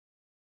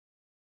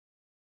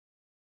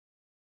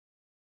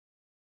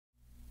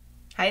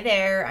Hi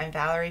there, I'm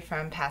Valerie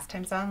from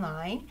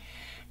PastimesOnline,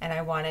 and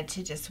I wanted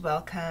to just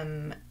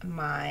welcome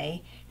my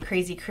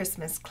Crazy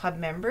Christmas Club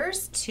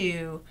members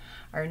to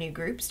our new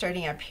group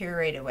starting up here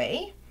right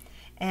away.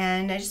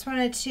 And I just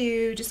wanted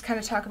to just kind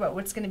of talk about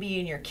what's going to be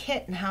in your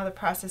kit and how the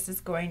process is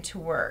going to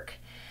work.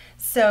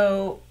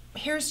 So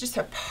here's just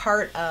a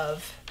part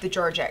of the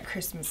Georgette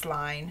Christmas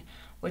line,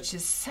 which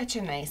is such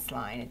a nice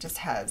line. It just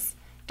has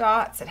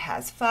dots, it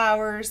has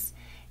flowers,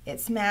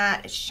 it's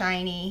matte, it's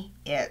shiny,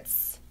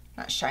 it's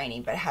not shiny,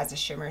 but it has a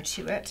shimmer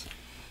to it.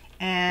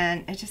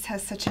 And it just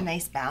has such a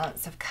nice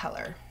balance of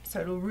color.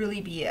 So it'll really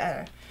be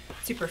a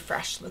super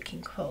fresh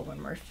looking quilt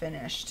when we're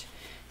finished.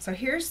 So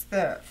here's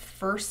the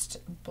first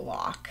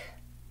block.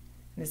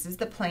 This is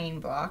the plain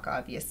block,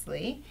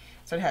 obviously.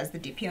 So it has the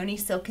Dupioni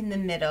silk in the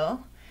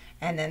middle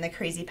and then the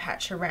crazy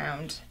patch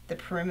around the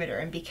perimeter.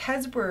 And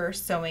because we're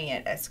sewing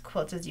it as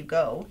quilt as you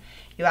go,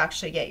 you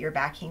actually get your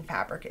backing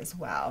fabric as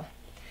well.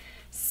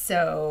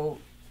 So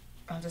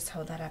I'll just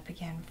hold that up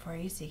again for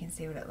you so you can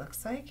see what it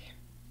looks like.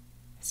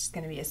 It's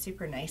going to be a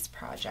super nice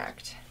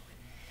project.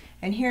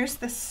 And here's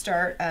the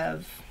start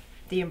of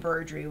the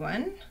embroidery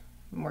one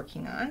I'm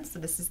working on. So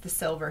this is the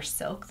silver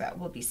silk that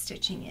we'll be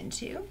stitching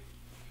into.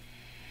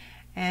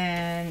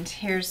 And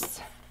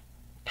here's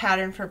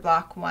pattern for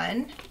block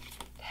one.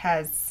 It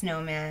has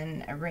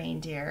snowman, a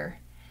reindeer,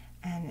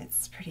 and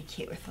it's pretty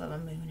cute with a little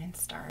moon and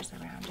stars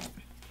around it.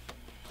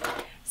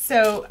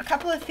 So a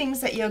couple of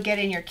things that you'll get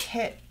in your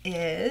kit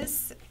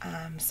is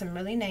some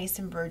really nice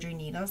embroidery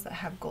needles that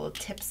have gold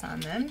tips on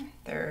them.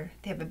 They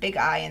have a big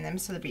eye in them,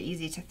 so they'll be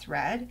easy to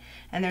thread.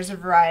 And there's a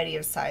variety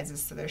of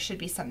sizes, so there should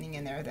be something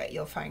in there that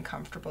you'll find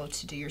comfortable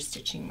to do your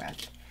stitching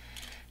with.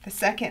 The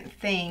second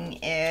thing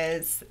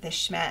is the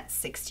Schmetz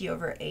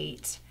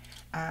 60/8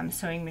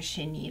 sewing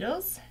machine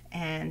needles.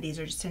 And these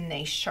are just a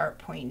nice sharp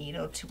point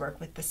needle to work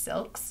with the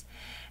silks.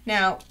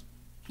 Now,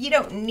 you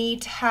don't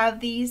need to have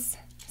these,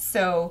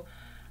 so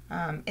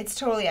it's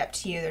totally up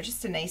to you. They're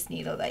just a nice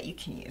needle that you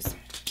can use.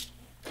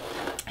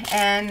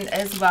 And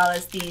as well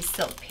as these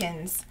silk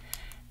pins.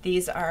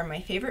 These are my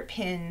favorite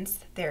pins.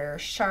 They're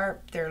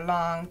sharp, they're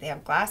long, they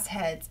have glass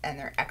heads, and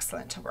they're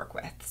excellent to work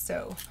with.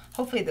 So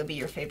hopefully they'll be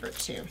your favorite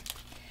too.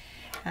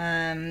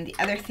 The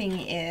other thing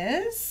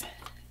is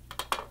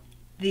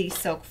the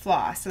silk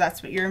floss. So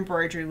that's what your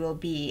embroidery will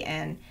be.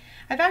 And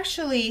I've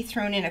actually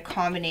thrown in a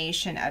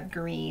combination of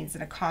greens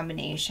and a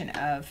combination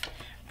of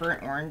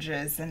burnt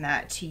oranges and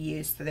that to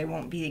use, so they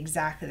won't be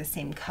exactly the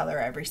same color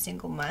every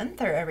single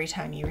month or every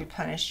time you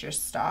replenish your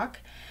stock.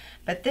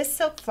 But this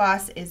silk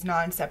floss is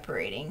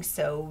non-separating,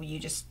 so you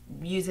just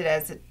use it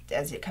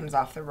as it comes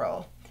off the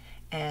roll,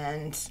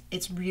 and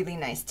it's really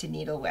nice to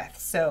needle with.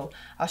 So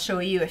I'll show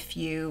you a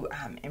few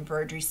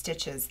embroidery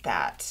stitches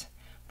that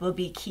will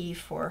be key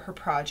for her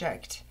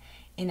project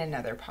in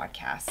another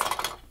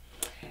podcast.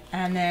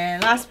 And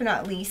then last but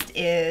not least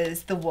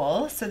is the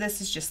wool. So this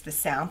is just the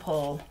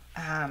sample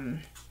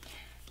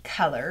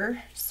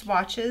color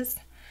swatches,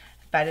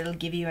 but it'll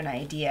give you an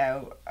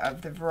idea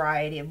of the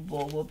variety of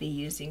wool we'll be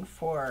using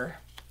for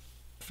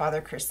Father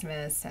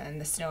Christmas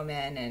and the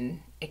snowman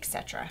and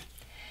etc.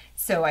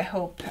 So I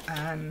hope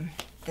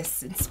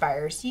this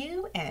inspires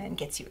you and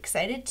gets you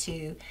excited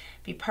to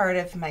be part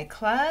of my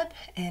club.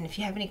 And if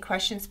you have any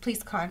questions,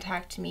 please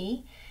contact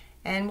me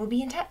and we'll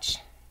be in touch.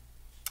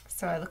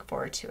 So I look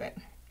forward to it.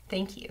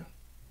 Thank you.